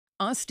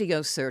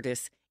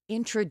Osteocertus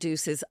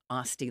introduces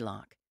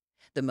OsTi-Lok,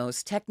 the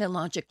most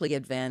technologically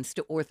advanced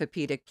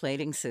orthopedic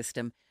plating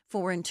system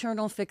for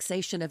internal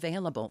fixation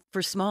available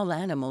for small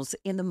animals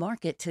in the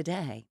market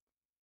today.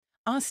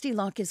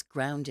 OsTi-Lok is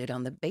grounded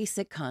on the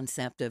basic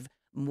concept of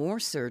more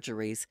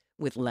surgeries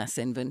with less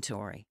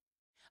inventory.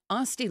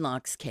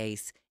 OsTi-Lok's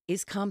case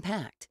is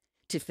compact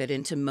to fit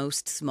into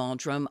most small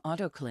drum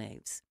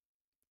autoclaves.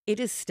 It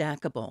is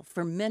stackable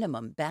for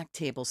minimum back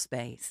table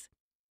space.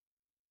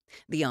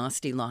 The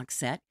OsTi-Lok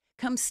Set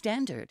comes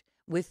standard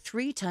with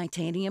 3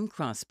 titanium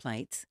cross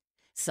plates,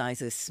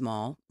 sizes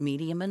small,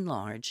 medium, and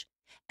large,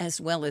 as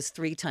well as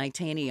 3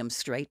 titanium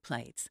straight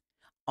plates,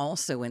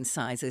 also in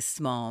sizes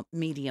small,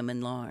 medium,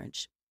 and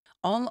large.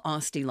 All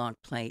OsTi-Lok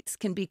plates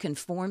can be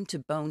conformed to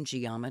bone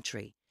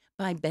geometry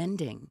by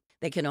bending.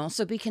 They can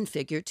also be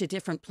configured to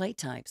different plate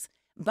types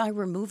by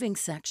removing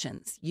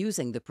sections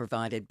using the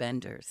provided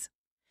benders.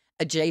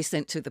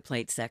 Adjacent to the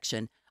plate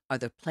section are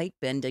the plate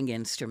bending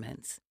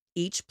instruments.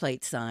 Each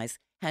plate size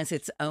has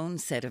its own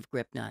set of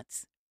grip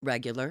nuts,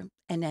 regular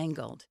and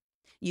angled.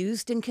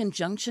 Used in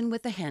conjunction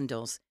with the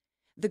handles,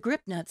 the grip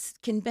nuts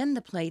can bend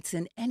the plates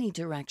in any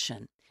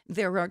direction.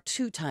 There are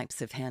 2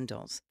 types of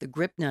handles, the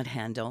grip nut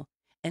handle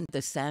and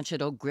the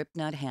sagittal grip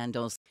nut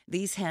handles.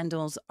 These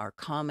handles are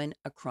common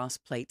across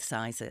plate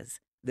sizes.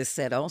 The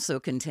set also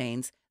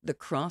contains the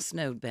cross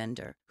node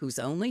bender, whose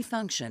only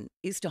function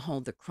is to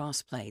hold the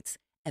cross plates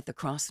at the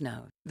cross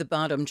node. The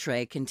bottom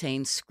tray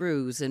contains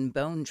screws and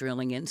bone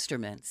drilling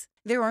instruments.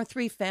 There are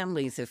 3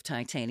 families of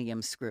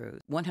titanium screws,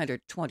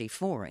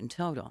 124 in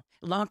total.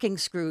 Locking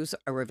screws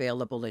are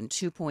available in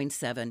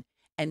 2.7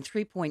 and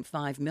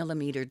 3.5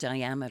 millimeter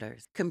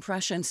diameters.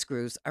 Compression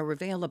screws are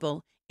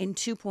available in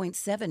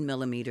 2.7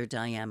 millimeter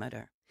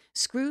diameter.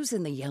 Screws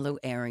in the yellow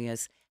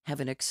areas have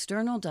an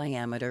external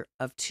diameter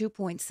of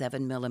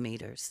 2.7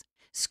 millimeters.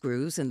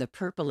 Screws in the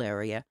purple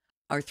area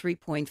are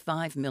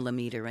 3.5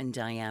 millimeter in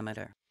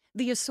diameter.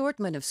 The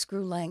assortment of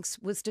screw lengths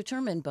was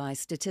determined by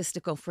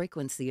statistical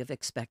frequency of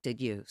expected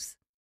use.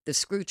 The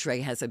screw tray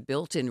has a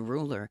built-in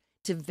ruler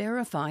to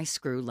verify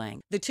screw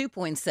length. The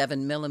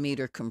 2.7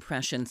 millimeter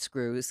compression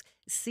screws,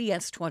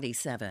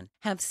 CS27,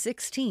 have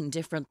 16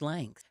 different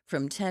lengths,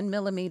 from 10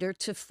 millimeter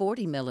to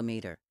 40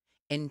 millimeter,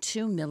 in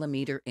 2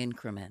 millimeter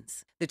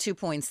increments. The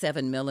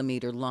 2.7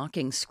 millimeter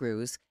locking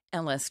screws,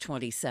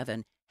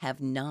 LS27, have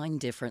 9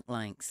 different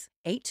lengths,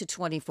 8 to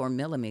 24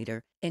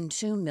 millimeter in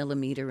 2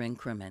 millimeter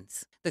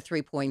increments. The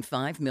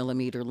 3.5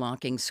 millimeter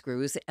locking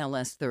screws,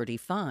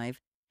 LS35,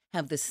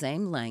 have the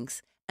same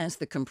lengths as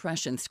the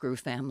compression screw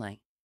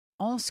family.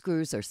 All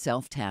screws are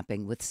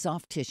self-tapping with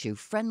soft tissue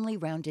friendly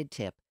rounded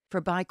tip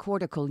for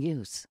bicortical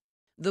use.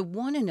 The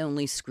one and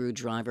only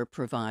screwdriver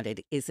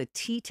provided is a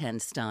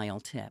T10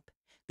 style tip.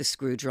 The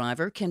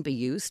screwdriver can be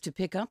used to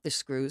pick up the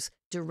screws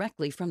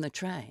directly from the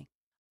tray.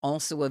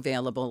 Also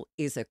available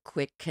is a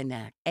quick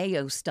connect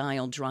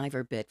AO-style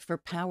driver bit for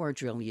power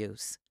drill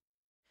use.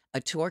 A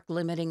torque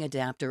limiting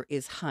adapter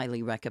is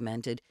highly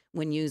recommended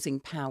when using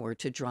power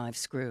to drive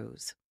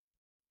screws.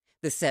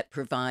 The set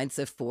provides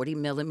a 40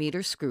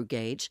 millimeter screw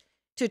gauge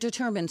to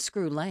determine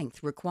screw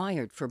length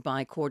required for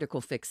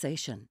bicortical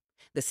fixation.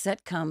 The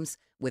set comes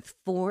with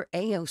 4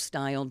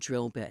 AO-style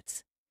drill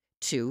bits,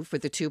 2 for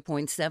the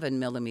 2.7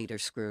 millimeter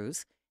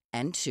screws,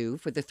 and 2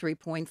 for the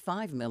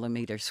 3.5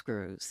 millimeter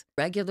screws.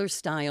 Regular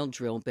style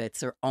drill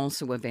bits are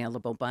also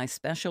available by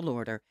special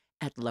order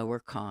at lower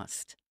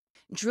cost.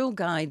 Drill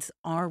guides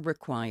are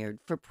required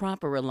for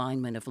proper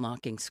alignment of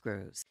locking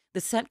screws.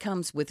 The set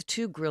comes with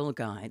 2 grill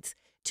guides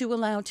to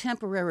allow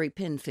temporary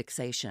pin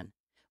fixation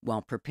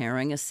while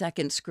preparing a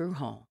second screw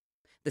hole.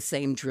 The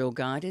same drill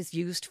guide is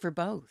used for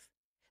both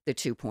the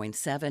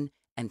 2.7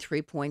 and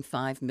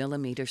 3.5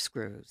 millimeter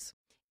screws.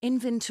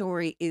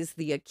 Inventory is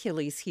the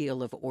Achilles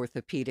heel of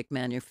orthopedic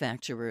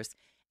manufacturers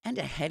and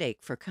a headache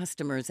for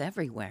customers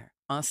everywhere.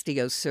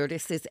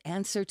 Osteocertus's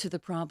answer to the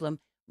problem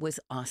was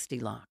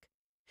OsTi-Lok,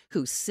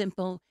 whose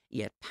simple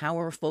yet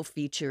powerful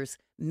features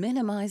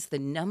minimize the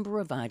number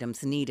of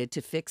items needed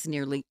to fix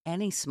nearly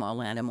any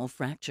small animal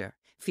fracture.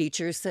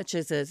 Features such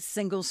as a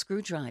single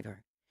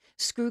screwdriver,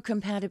 screw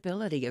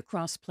compatibility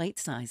across plate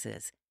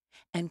sizes,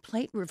 and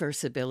plate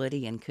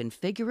reversibility and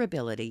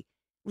configurability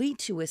lead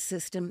to a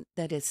system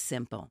that is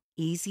simple,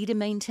 easy to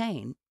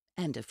maintain,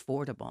 and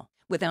affordable,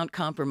 without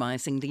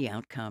compromising the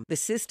outcome. The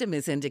system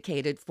is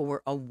indicated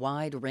for a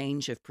wide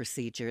range of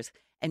procedures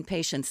and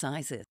patient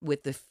sizes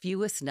with the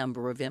fewest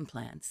number of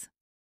implants.